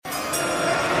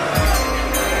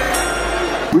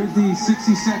With the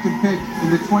 62nd pick in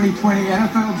the 2020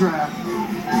 NFL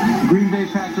Draft, Green Bay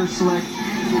Packers select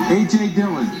A.J.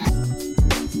 Dillon.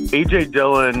 A.J.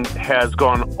 Dillon has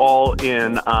gone all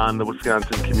in on the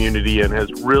Wisconsin community and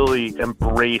has really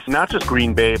embraced not just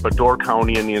Green Bay, but Door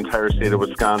County and the entire state of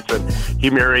Wisconsin. He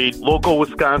married local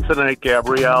Wisconsinite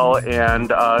Gabrielle,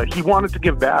 and he wanted to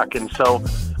give back. And so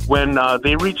when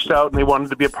they reached out and they wanted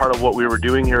to be a part of what we were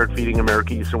doing here at Feeding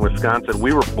America Eastern Wisconsin,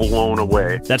 we were blown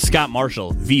away. That's Scott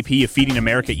Marshall, VP of Feeding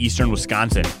America Eastern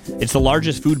Wisconsin. It's the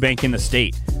largest food bank in the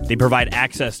state. They provide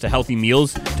access to healthy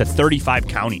meals to 35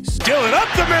 counties. Dillon up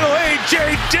the middle,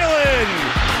 A.J. Dillon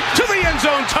to the end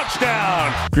zone,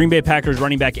 touchdown. Green Bay Packers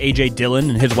running back A.J. Dillon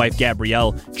and his wife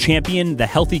Gabrielle championed the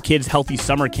Healthy Kids, Healthy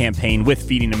Summer campaign with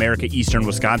Feeding America Eastern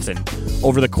Wisconsin.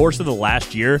 Over the course of the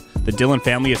last year, the Dillon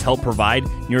family has helped provide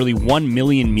nearly 1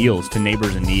 million meals to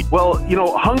neighbors in need. Well,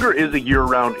 hunger is a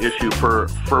year-round issue for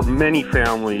many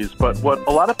families, but what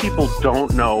a lot of people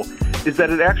don't know is that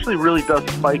it actually really does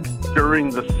spike during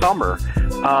the summer.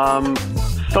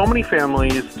 So many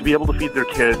families, to be able to feed their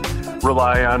kids,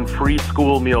 rely on free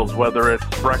school meals, whether it's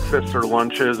breakfasts or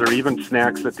lunches or even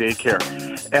snacks at daycare.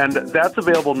 And that's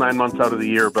available 9 months out of the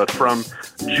year. But from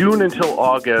June until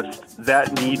August,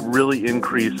 that need really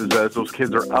increases as those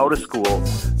kids are out of school,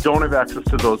 don't have access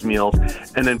to those meals.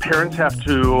 And then parents have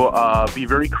to be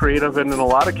very creative and in a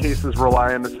lot of cases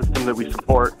rely on the system that we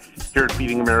support here at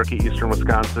Feeding America Eastern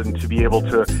Wisconsin to be able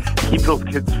to keep those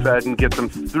kids fed and get them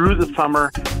through the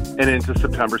summer and into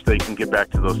September so they can get back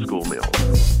to those school meals.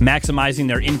 Maximizing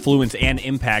their influence and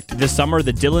impact, this summer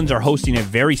the Dillons are hosting a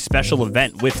very special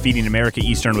event with Feeding America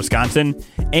Eastern Wisconsin,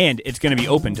 and it's going to be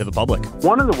open to the public.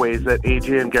 One of the ways that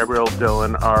AJ and Gabrielle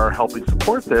Dillon are helping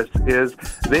support this is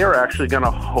they are actually going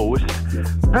to host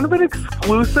kind of an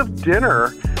exclusive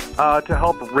dinner to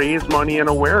help raise money and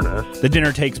awareness. The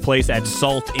dinner takes place at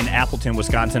Salt in Appleton,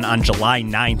 Wisconsin on July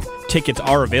 9th. Tickets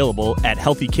are available at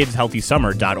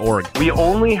healthykidshealthysummer.org. We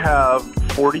only have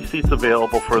 40 seats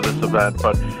available for this event,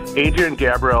 but AJ and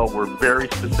Gabrielle were very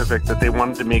specific that they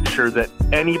wanted to make sure that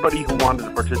anybody who wanted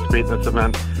to participate in this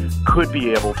event could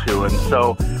be able to. And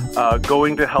so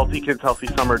going to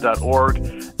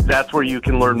healthykidshealthysummer.org, that's where you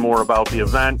can learn more about the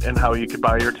event and how you could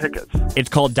buy your tickets. It's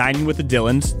called Dining with the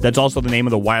Dillons. That's also the name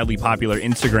of the wildly popular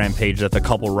Instagram page that the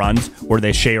couple runs, where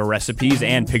they share recipes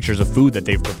and pictures of food that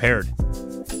they've prepared.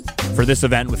 For this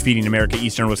event with Feeding America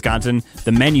Eastern Wisconsin,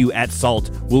 the menu at Salt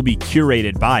will be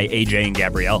curated by AJ and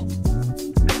Gabrielle.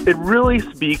 It really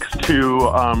speaks to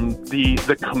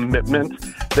the commitment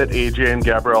that AJ and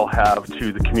Gabrielle have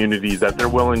to the community, that they're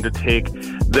willing to take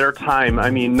their time.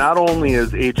 I mean, not only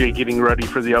is AJ getting ready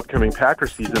for the upcoming Packer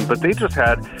season, but they just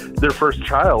had their first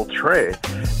child, Trey.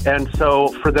 And so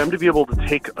for them to be able to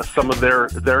take some of their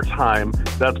time,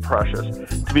 that's precious.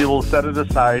 To be able to set it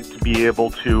aside, to be able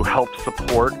to help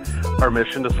support our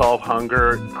mission to solve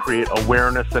hunger, create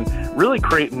awareness, and really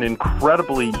create an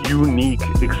incredibly unique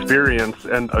experience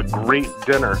and a great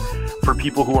dinner for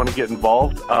people who want to get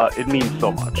involved, it means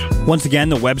so much. Once again,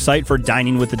 the website for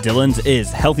Dining with the Dillons is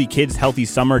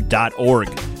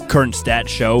healthykidshealthysummer.org. Current stats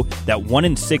show that 1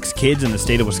 in 6 kids in the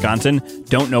state of Wisconsin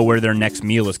don't know where their next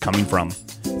meal is coming from.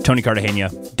 Tony Cartagena,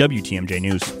 WTMJ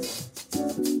News.